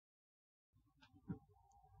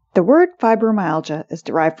The word fibromyalgia is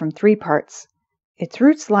derived from three parts. Its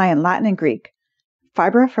roots lie in Latin and Greek: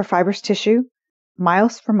 fibra for fibrous tissue,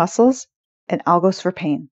 myos for muscles, and algos for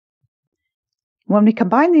pain. When we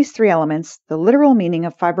combine these three elements, the literal meaning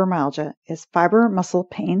of fibromyalgia is fiber muscle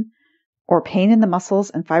pain, or pain in the muscles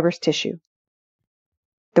and fibrous tissue.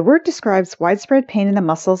 The word describes widespread pain in the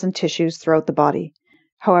muscles and tissues throughout the body.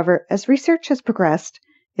 However, as research has progressed,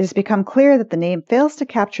 it has become clear that the name fails to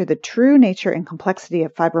capture the true nature and complexity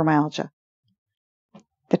of fibromyalgia.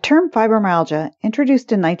 The term fibromyalgia,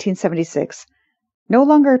 introduced in 1976, no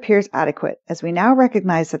longer appears adequate, as we now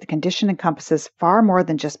recognize that the condition encompasses far more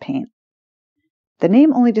than just pain. The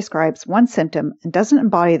name only describes one symptom and doesn't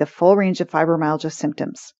embody the full range of fibromyalgia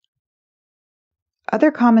symptoms.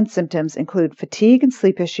 Other common symptoms include fatigue and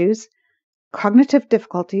sleep issues, cognitive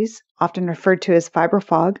difficulties, often referred to as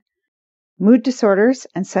fibrofog, mood disorders,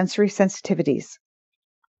 and sensory sensitivities.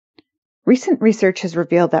 Recent research has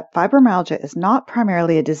revealed that fibromyalgia is not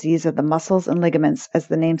primarily a disease of the muscles and ligaments, as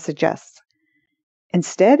the name suggests.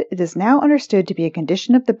 Instead, it is now understood to be a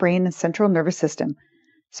condition of the brain and central nervous system,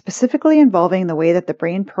 specifically involving the way that the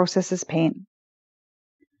brain processes pain.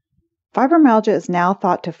 Fibromyalgia is now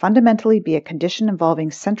thought to fundamentally be a condition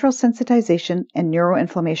involving central sensitization and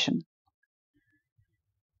neuroinflammation.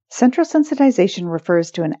 Central sensitization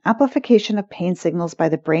refers to an amplification of pain signals by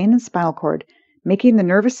the brain and spinal cord, making the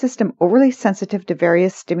nervous system overly sensitive to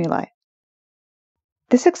various stimuli.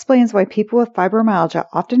 This explains why people with fibromyalgia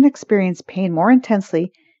often experience pain more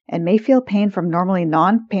intensely and may feel pain from normally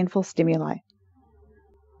non-painful stimuli.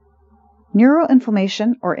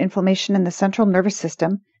 Neuroinflammation, or inflammation in the central nervous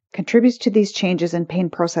system, contributes to these changes in pain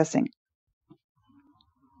processing.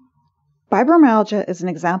 Fibromyalgia is an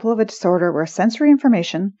example of a disorder where sensory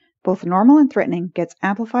information, both normal and threatening, gets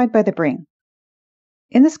amplified by the brain.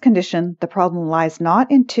 In this condition, the problem lies not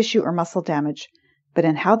in tissue or muscle damage, but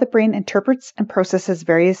in how the brain interprets and processes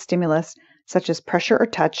various stimulus, such as pressure or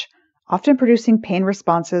touch, often producing pain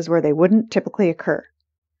responses where they wouldn't typically occur.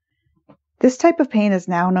 This type of pain is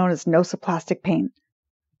now known as nociplastic pain.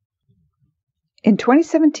 In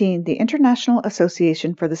 2017, the International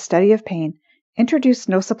Association for the Study of Pain introduced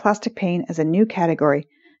nociplastic pain as a new category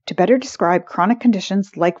to better describe chronic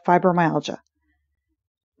conditions like fibromyalgia.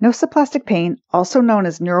 Nociplastic pain, also known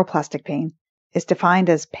as neuroplastic pain, is defined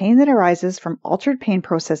as pain that arises from altered pain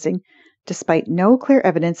processing despite no clear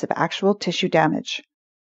evidence of actual tissue damage.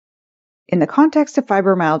 In the context of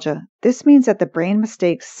fibromyalgia, this means that the brain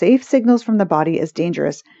mistakes safe signals from the body as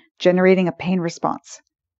dangerous, generating a pain response.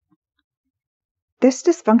 This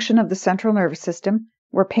dysfunction of the central nervous system,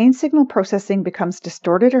 where pain signal processing becomes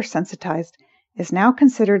distorted or sensitized, is now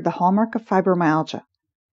considered the hallmark of fibromyalgia.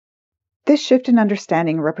 This shift in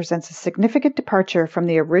understanding represents a significant departure from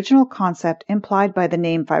the original concept implied by the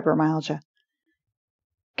name fibromyalgia.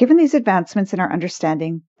 Given these advancements in our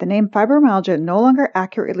understanding, the name fibromyalgia no longer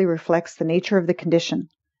accurately reflects the nature of the condition.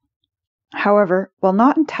 However, while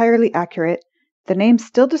not entirely accurate, the name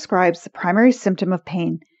still describes the primary symptom of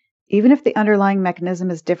pain, even if the underlying mechanism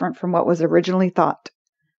is different from what was originally thought.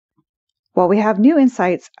 While we have new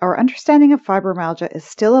insights, our understanding of fibromyalgia is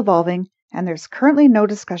still evolving, and there's currently no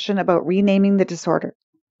discussion about renaming the disorder.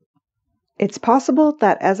 It's possible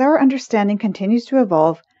that as our understanding continues to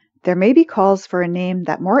evolve, there may be calls for a name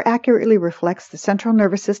that more accurately reflects the central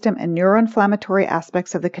nervous system and neuroinflammatory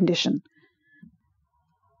aspects of the condition.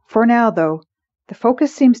 For now, though, the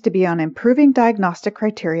focus seems to be on improving diagnostic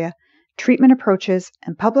criteria, treatment approaches,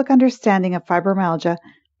 and public understanding of fibromyalgia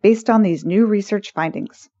based on these new research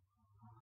findings.